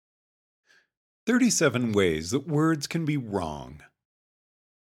37 Ways That Words Can Be Wrong.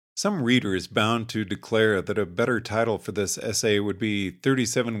 Some reader is bound to declare that a better title for this essay would be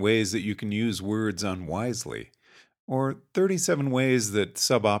 37 Ways That You Can Use Words Unwisely, or 37 Ways That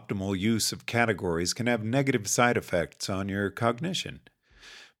Suboptimal Use of Categories Can Have Negative Side Effects on Your Cognition.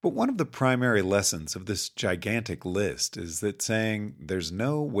 But one of the primary lessons of this gigantic list is that saying, "there's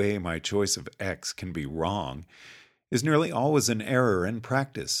no way my choice of X can be wrong," is nearly always an error in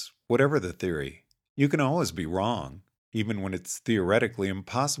practice, whatever the theory. You can always be wrong. Even when it's theoretically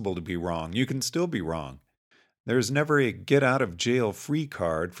impossible to be wrong, you can still be wrong. There's never a get-out-of-jail-free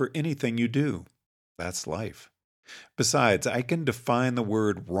card for anything you do. That's life. Besides, I can define the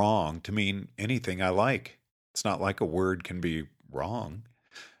word wrong to mean anything I like. It's not like a word can be wrong.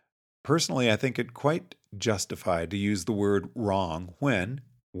 Personally, I think it quite justified to use the word wrong when,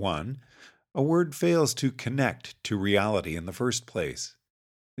 1. A word fails to connect to reality in the first place.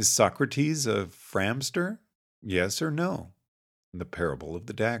 Is Socrates a framster? Yes or no? The parable of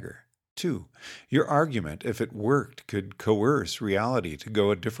the dagger. 2. Your argument, if it worked, could coerce reality to go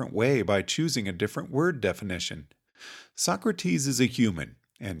a different way by choosing a different word definition. Socrates is a human,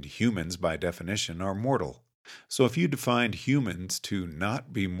 and humans, by definition, are mortal. So if you defined humans to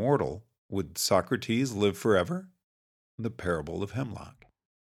not be mortal, would Socrates live forever? The parable of hemlock.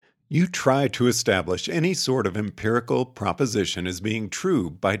 You try to establish any sort of empirical proposition as being true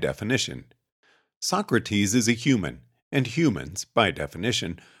by definition. Socrates is a human, and humans, by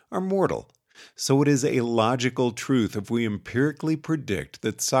definition, are mortal. So it is a logical truth if we empirically predict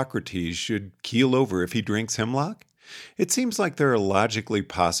that Socrates should keel over if he drinks hemlock? It seems like there are logically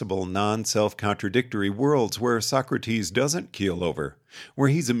possible non-self-contradictory worlds where Socrates doesn't keel over, where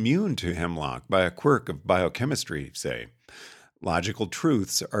he's immune to hemlock by a quirk of biochemistry, say. Logical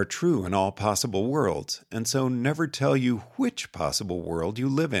truths are true in all possible worlds, and so never tell you which possible world you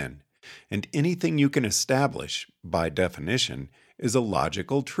live in. And anything you can establish, by definition, is a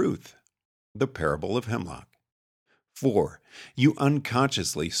logical truth. The parable of hemlock. 4. You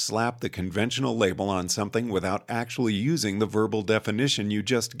unconsciously slap the conventional label on something without actually using the verbal definition you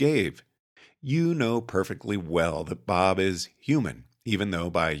just gave. You know perfectly well that Bob is human, even though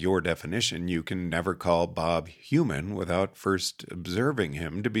by your definition you can never call Bob human without first observing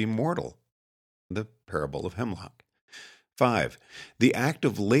him to be mortal. The parable of hemlock. 5. The act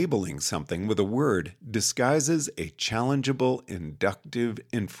of labeling something with a word disguises a challengeable inductive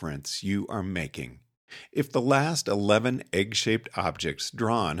inference you are making. If the last 11 egg-shaped objects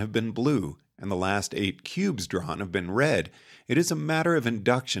drawn have been blue and the last 8 cubes drawn have been red, it is a matter of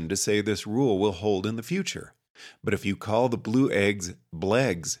induction to say this rule will hold in the future. But if you call the blue eggs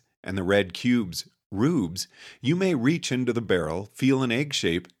bleggs and the red cubes rubes, you may reach into the barrel, feel an egg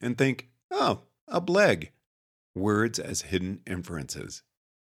shape, and think, "Oh, a bleg." Words as hidden inferences.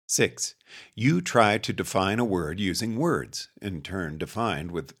 6. You try to define a word using words, in turn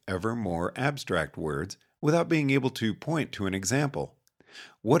defined with ever more abstract words, without being able to point to an example.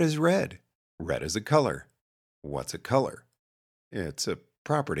 What is red? Red is a color. What's a color? It's a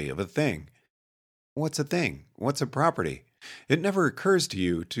property of a thing. What's a thing? What's a property? It never occurs to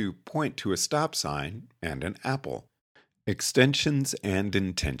you to point to a stop sign and an apple. Extensions and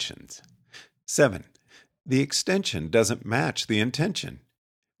intentions. 7. The extension doesn't match the intention.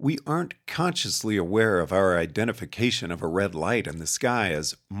 We aren't consciously aware of our identification of a red light in the sky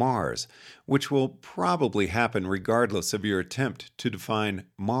as Mars, which will probably happen regardless of your attempt to define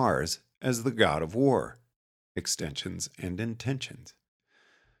Mars as the god of war. Extensions and intentions.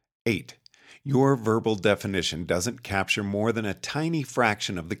 8. Your verbal definition doesn't capture more than a tiny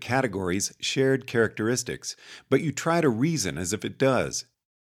fraction of the category's shared characteristics, but you try to reason as if it does.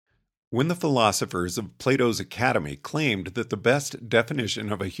 When the philosophers of Plato's Academy claimed that the best definition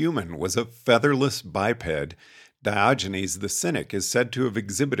of a human was a featherless biped, Diogenes the Cynic is said to have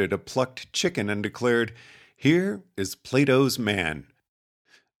exhibited a plucked chicken and declared, "Here is Plato's man."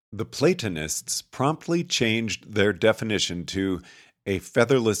 The Platonists promptly changed their definition to a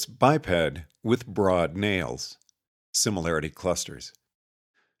featherless biped with broad nails. Similarity clusters.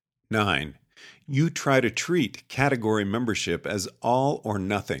 9. You try to treat category membership as all or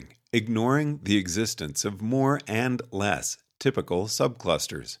nothing, ignoring the existence of more and less typical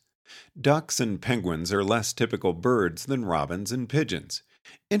subclusters. Ducks and penguins are less typical birds than robins and pigeons.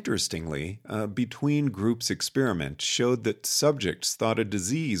 Interestingly, a between-groups experiment showed that subjects thought a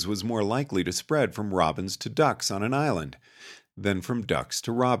disease was more likely to spread from robins to ducks on an island than from ducks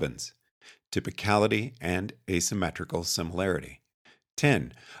to robins. Typicality and asymmetrical similarity.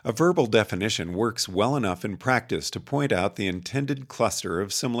 10. A verbal definition works well enough in practice to point out the intended cluster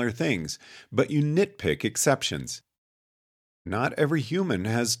of similar things, but you nitpick exceptions. Not every human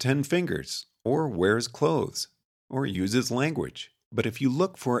has 10 fingers, or wears clothes, or uses language. But if you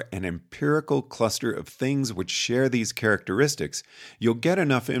look for an empirical cluster of things which share these characteristics, you'll get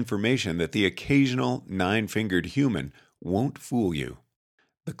enough information that the occasional nine-fingered human won't fool you.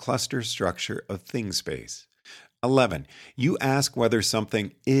 The cluster structure of thing space. 11. You ask whether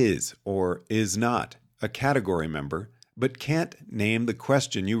something is or is not a category member, but can't name the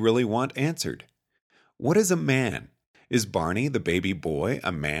question you really want answered. What is a man? Is Barney the baby boy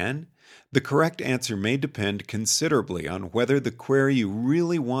a man? The correct answer may depend considerably on whether the query you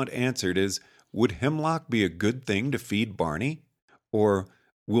really want answered is, would hemlock be a good thing to feed Barney? Or,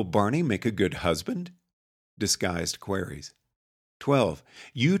 will Barney make a good husband? Disguised queries. 12.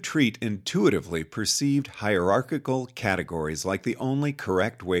 You treat intuitively perceived hierarchical categories like the only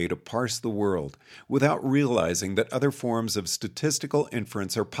correct way to parse the world, without realizing that other forms of statistical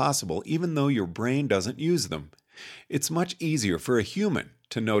inference are possible even though your brain doesn't use them. It's much easier for a human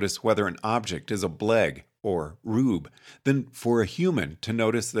to notice whether an object is a bleg or rube than for a human to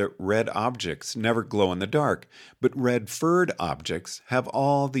notice that red objects never glow in the dark, but red-furred objects have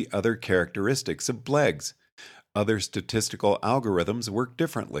all the other characteristics of blegs. Other statistical algorithms work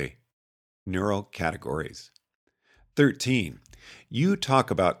differently. Neural categories. 13. You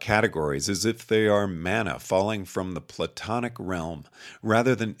talk about categories as if they are manna falling from the Platonic realm,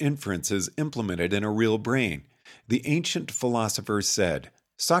 rather than inferences implemented in a real brain. The ancient philosophers said,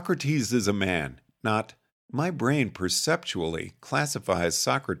 Socrates is a man, not, my brain perceptually classifies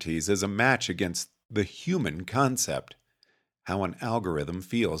Socrates as a match against the human concept. How an algorithm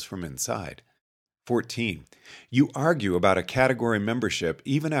feels from inside. 14. You argue about a category membership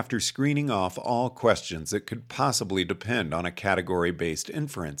even after screening off all questions that could possibly depend on a category-based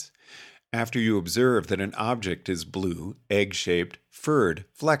inference. After you observe that an object is blue, egg-shaped, furred,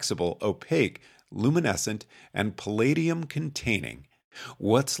 flexible, opaque, luminescent, and palladium-containing,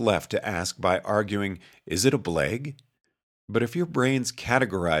 what's left to ask by arguing, is it a bleg? But if your brain's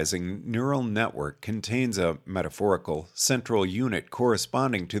categorizing neural network contains a metaphorical central unit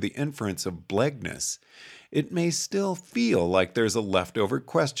corresponding to the inference of blegness, it may still feel like there's a leftover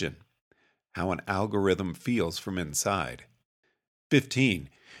question. How an algorithm feels from inside. 15.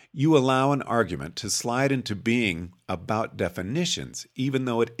 You allow an argument to slide into being about definitions, even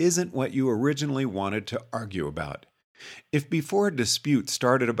though it isn't what you originally wanted to argue about. If before a dispute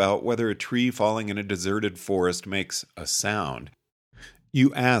started about whether a tree falling in a deserted forest makes a sound,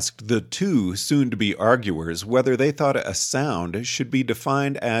 you asked the two soon-to-be arguers whether they thought a sound should be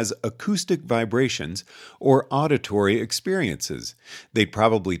defined as acoustic vibrations or auditory experiences, they'd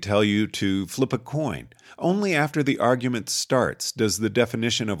probably tell you to flip a coin. Only after the argument starts does the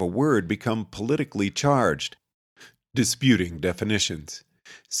definition of a word become politically charged. Disputing definitions.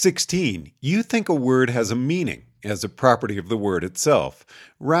 16. You think a word has a meaning as a property of the word itself,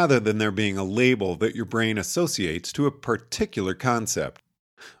 rather than there being a label that your brain associates to a particular concept.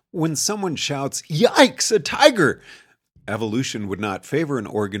 When someone shouts, "Yikes, a tiger!" evolution would not favor an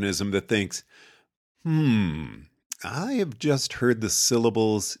organism that thinks, I have just heard the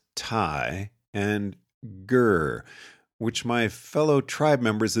syllables tie and gur, which my fellow tribe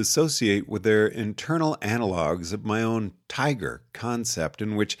members associate with their internal analogs of my own tiger concept,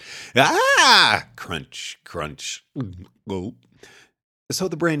 in which, crunch, crunch, gulp. So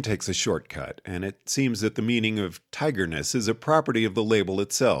the brain takes a shortcut, and it seems that the meaning of tigerness is a property of the label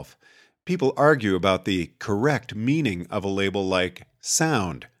itself. People argue about the correct meaning of a label like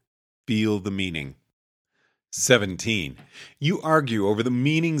sound. Feel the meaning. 17. You argue over the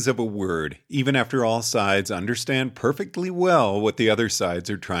meanings of a word, even after all sides understand perfectly well what the other sides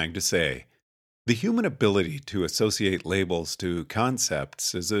are trying to say. The human ability to associate labels to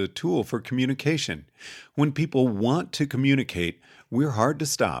concepts is a tool for communication. When people want to communicate, we're hard to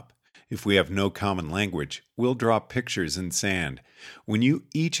stop. If we have no common language, we'll draw pictures in sand. When you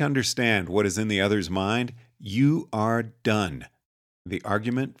each understand what is in the other's mind, you are done. The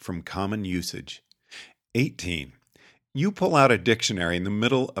argument from common usage. 18. You pull out a dictionary in the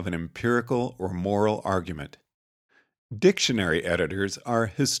middle of an empirical or moral argument. Dictionary editors are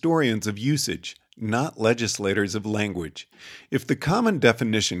historians of usage, not legislators of language. If the common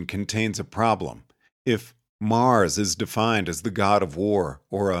definition contains a problem, if Mars is defined as the god of war,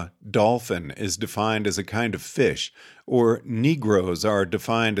 or a dolphin is defined as a kind of fish, or Negroes are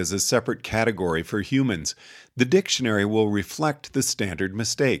defined as a separate category for humans, the dictionary will reflect the standard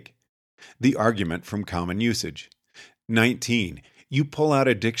mistake. The argument from common usage. 19. You pull out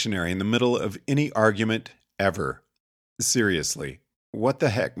a dictionary in the middle of any argument ever. Seriously, what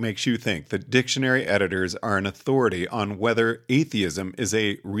the heck makes you think that dictionary editors are an authority on whether atheism is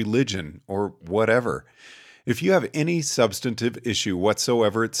a religion or whatever? If you have any substantive issue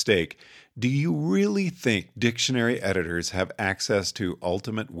whatsoever at stake, do you really think dictionary editors have access to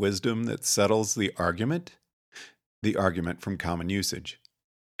ultimate wisdom that settles the argument? The argument from common usage.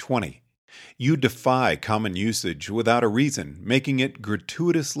 20. You defy common usage without a reason, making it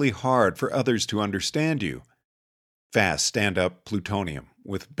gratuitously hard for others to understand you. Fast stand-up plutonium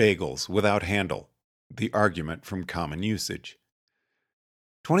with bagels without handle. The argument from common usage.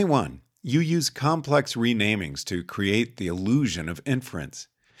 21. You use complex renamings to create the illusion of inference.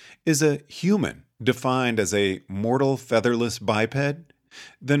 Is a human defined as a mortal featherless biped?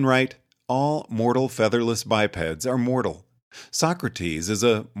 Then write, all mortal featherless bipeds are mortal. Socrates is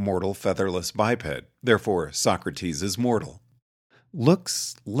a mortal featherless biped, therefore Socrates is mortal.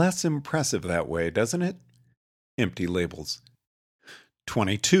 Looks less impressive that way, doesn't it? Empty labels.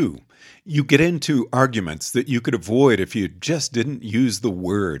 22. You get into arguments that you could avoid if you just didn't use the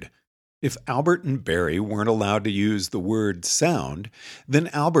word. If Albert and Barry weren't allowed to use the word sound, then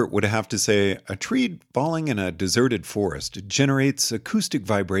Albert would have to say, a tree falling in a deserted forest generates acoustic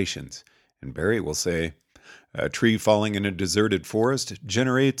vibrations. And Barry will say, a tree falling in a deserted forest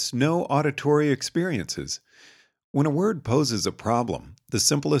generates no auditory experiences. When a word poses a problem, the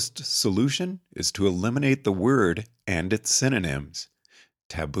simplest solution is to eliminate the word and its synonyms.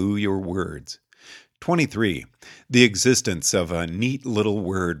 Taboo your words. 23. The existence of a neat little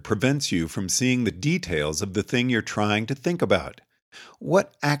word prevents you from seeing the details of the thing you're trying to think about.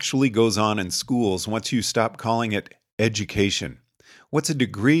 What actually goes on in schools once you stop calling it education? What's a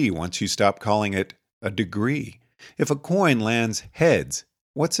degree once you stop calling it a degree? If a coin lands heads,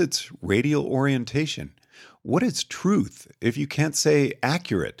 what's its radial orientation? What is truth if you can't say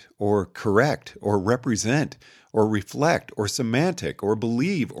accurate or correct or represent or reflect or semantic or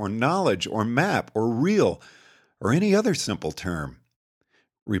believe or knowledge or map or real or any other simple term?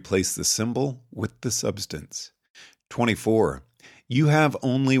 Replace the symbol with the substance. 24. You have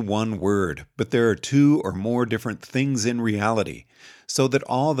only one word, but there are two or more different things in reality, so that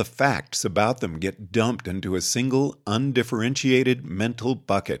all the facts about them get dumped into a single, undifferentiated mental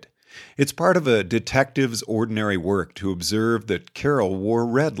bucket. It's part of a detective's ordinary work to observe that Carol wore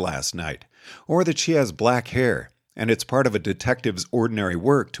red last night, or that she has black hair, and it's part of a detective's ordinary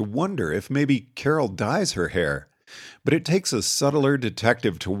work to wonder if maybe Carol dyes her hair. But it takes a subtler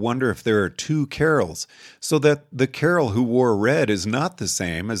detective to wonder if there are two Carols, so that the Carol who wore red is not the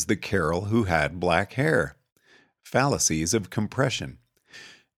same as the Carol who had black hair. Fallacies of compression.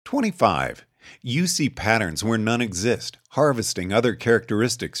 25. You see patterns where none exist, harvesting other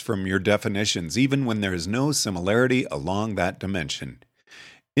characteristics from your definitions even when there is no similarity along that dimension.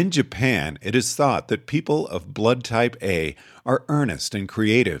 In Japan, it is thought that people of blood type A are earnest and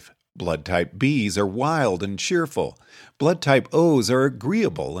creative. Blood type Bs are wild and cheerful. Blood type Os are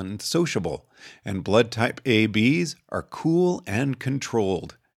agreeable and sociable. And blood type ABs are cool and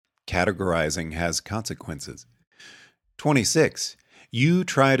controlled. Categorizing has consequences. 26. You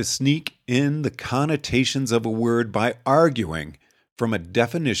try to sneak in the connotations of a word by arguing from a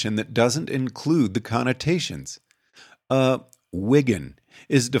definition that doesn't include the connotations. A Wiggin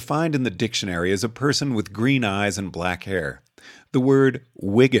is defined in the dictionary as a person with green eyes and black hair. The word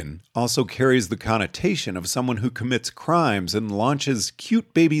Wiggin also carries the connotation of someone who commits crimes and launches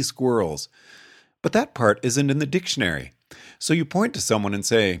cute baby squirrels. But that part isn't in the dictionary. So you point to someone and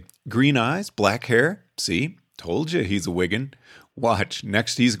say, green eyes, black hair, see, told you he's a Wiggin. Watch,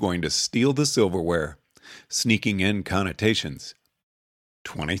 next he's going to steal the silverware. Sneaking in connotations.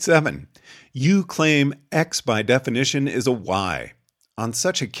 27. You claim X by definition is a Y. On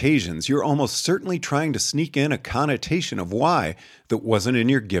such occasions, you're almost certainly trying to sneak in a connotation of Y that wasn't in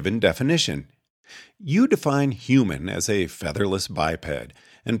your given definition. You define human as a featherless biped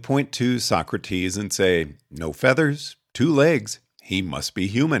and point to Socrates and say, no feathers, 2 legs, he must be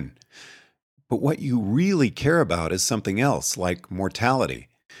human. But what you really care about is something else, like mortality.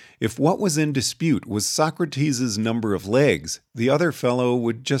 If what was in dispute was Socrates' number of legs, the other fellow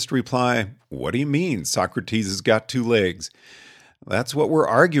would just reply, what do you mean Socrates has got 2 legs? That's what we're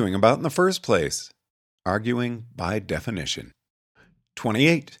arguing about in the first place. Arguing by definition.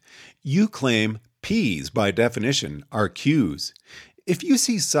 28. You claim P's by definition are Q's. If you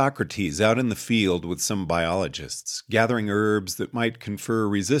see Socrates out in the field with some biologists, gathering herbs that might confer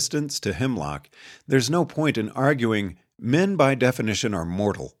resistance to hemlock, there's no point in arguing men by definition are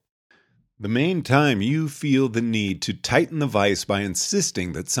mortal. The main time you feel the need to tighten the vice by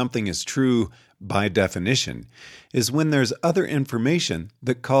insisting that something is true by definition is when there's other information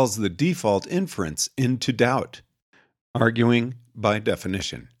that calls the default inference into doubt. Arguing by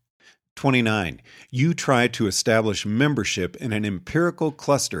definition. 29. You try to establish membership in an empirical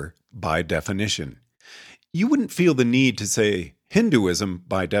cluster by definition. You wouldn't feel the need to say Hinduism,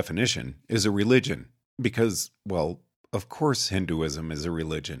 by definition, is a religion, because, well, of course Hinduism is a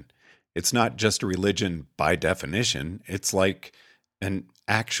religion. It's not just a religion by definition, it's like an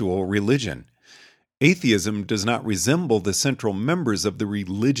actual religion. Atheism does not resemble the central members of the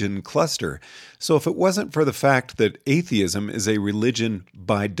religion cluster. So if it wasn't for the fact that atheism is a religion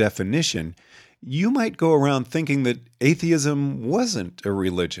by definition, you might go around thinking that atheism wasn't a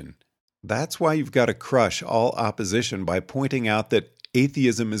religion. That's why you've got to crush all opposition by pointing out that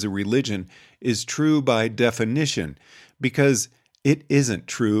atheism is a religion is true by definition, because it isn't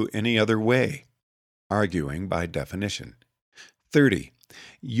true any other way. Arguing by definition. 30.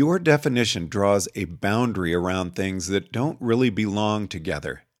 Your definition draws a boundary around things that don't really belong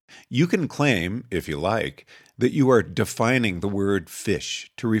together. You can claim, if you like, that you are defining the word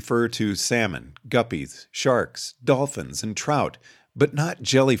fish to refer to salmon, guppies, sharks, dolphins, and trout, but not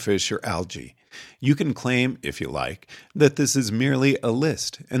jellyfish or algae. You can claim, if you like, that this is merely a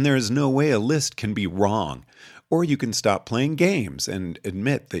list, and there is no way a list can be wrong. Or you can stop playing games and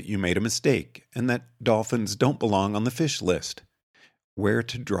admit that you made a mistake and that dolphins don't belong on the fish list. Where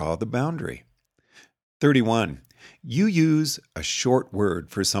to draw the boundary. 31. You use a short word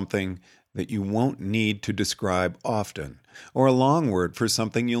for something that you won't need to describe often, or a long word for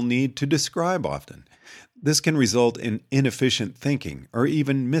something you'll need to describe often. This can result in inefficient thinking or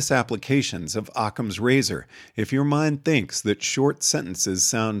even misapplications of Occam's razor if your mind thinks that short sentences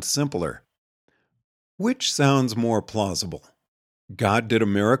sound simpler. Which sounds more plausible? God did a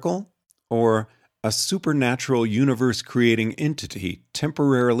miracle? Or a supernatural universe-creating entity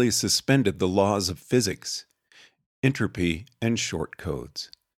temporarily suspended the laws of physics? Entropy and short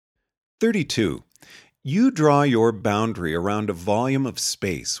codes. 32. You draw your boundary around a volume of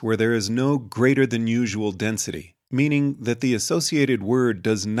space where there is no greater than usual density, meaning that the associated word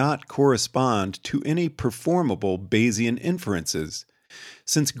does not correspond to any performable Bayesian inferences.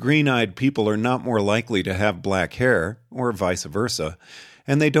 Since green-eyed people are not more likely to have black hair, or vice versa,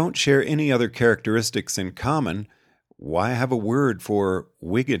 and they don't share any other characteristics in common, why have a word for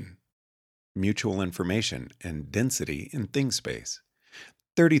Wiggin? Mutual information and density in thing space.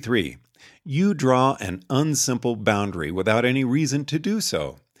 33. You draw an unsimple boundary without any reason to do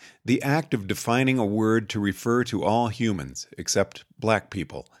so. The act of defining a word to refer to all humans, except black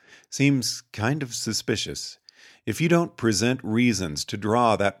people, seems kind of suspicious. If you don't present reasons to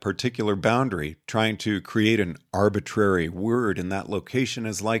draw that particular boundary, trying to create an arbitrary word in that location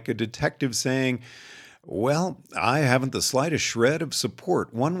is like a detective saying, well, I haven't the slightest shred of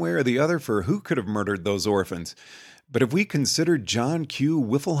support one way or the other for who could have murdered those orphans. But have we considered John Q.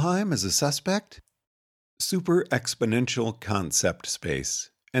 Whiffleheim as a suspect? Super exponential concept space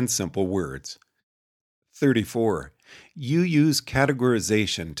and simple words. 34. You use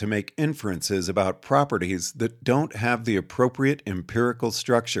categorization to make inferences about properties that don't have the appropriate empirical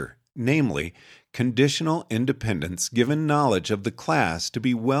structure, namely, conditional independence given knowledge of the class to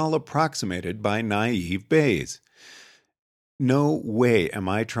be well approximated by naive Bayes. No way am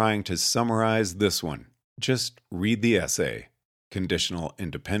I trying to summarize this one. Just read the essay, Conditional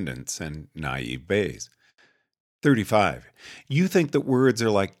Independence and Naive Bayes. 35. You think that words are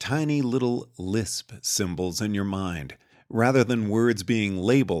like tiny little Lisp symbols in your mind, rather than words being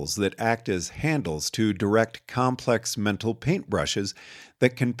labels that act as handles to direct complex mental paintbrushes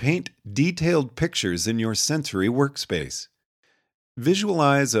that can paint detailed pictures in your sensory workspace.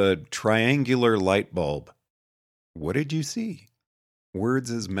 Visualize a triangular light bulb. What did you see? Words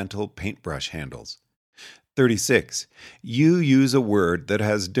as mental paintbrush handles. 36. You use a word that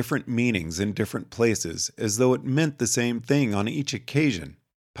has different meanings in different places as though it meant the same thing on each occasion,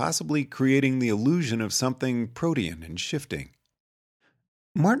 possibly creating the illusion of something protean and shifting.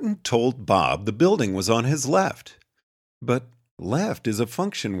 Martin told Bob the building was on his left. But left is a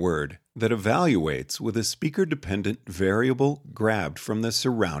function word that evaluates with a speaker-dependent variable grabbed from the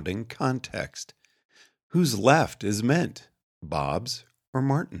surrounding context. Whose left is meant? Bob's or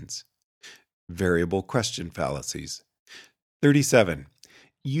Martin's? Variable question fallacies. 37.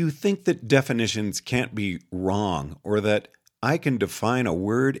 You think that definitions can't be wrong or that I can define a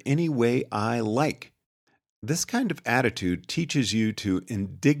word any way I like. This kind of attitude teaches you to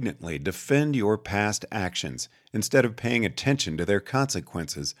indignantly defend your past actions instead of paying attention to their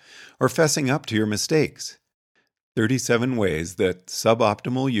consequences or fessing up to your mistakes. 37 ways that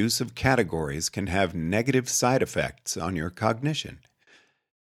suboptimal use of categories can have negative side effects on your cognition.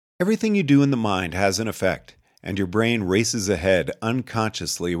 Everything you do in the mind has an effect, and your brain races ahead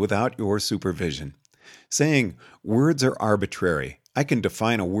unconsciously without your supervision. Saying, words are arbitrary, I can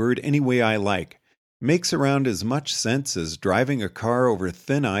define a word any way I like, makes around as much sense as driving a car over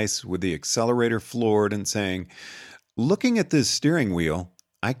thin ice with the accelerator floored and saying, "Looking at this steering wheel,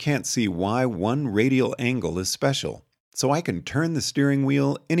 I can't see why one radial angle is special, so I can turn the steering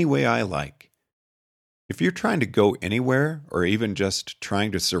wheel any way I like." If you're trying to go anywhere, or even just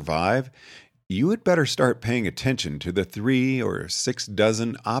trying to survive, you had better start paying attention to the 3 or 6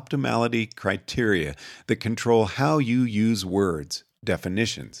 dozen optimality criteria that control how you use words,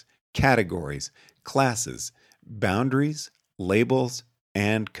 definitions, categories, classes, boundaries, labels,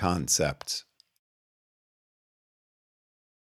 and concepts.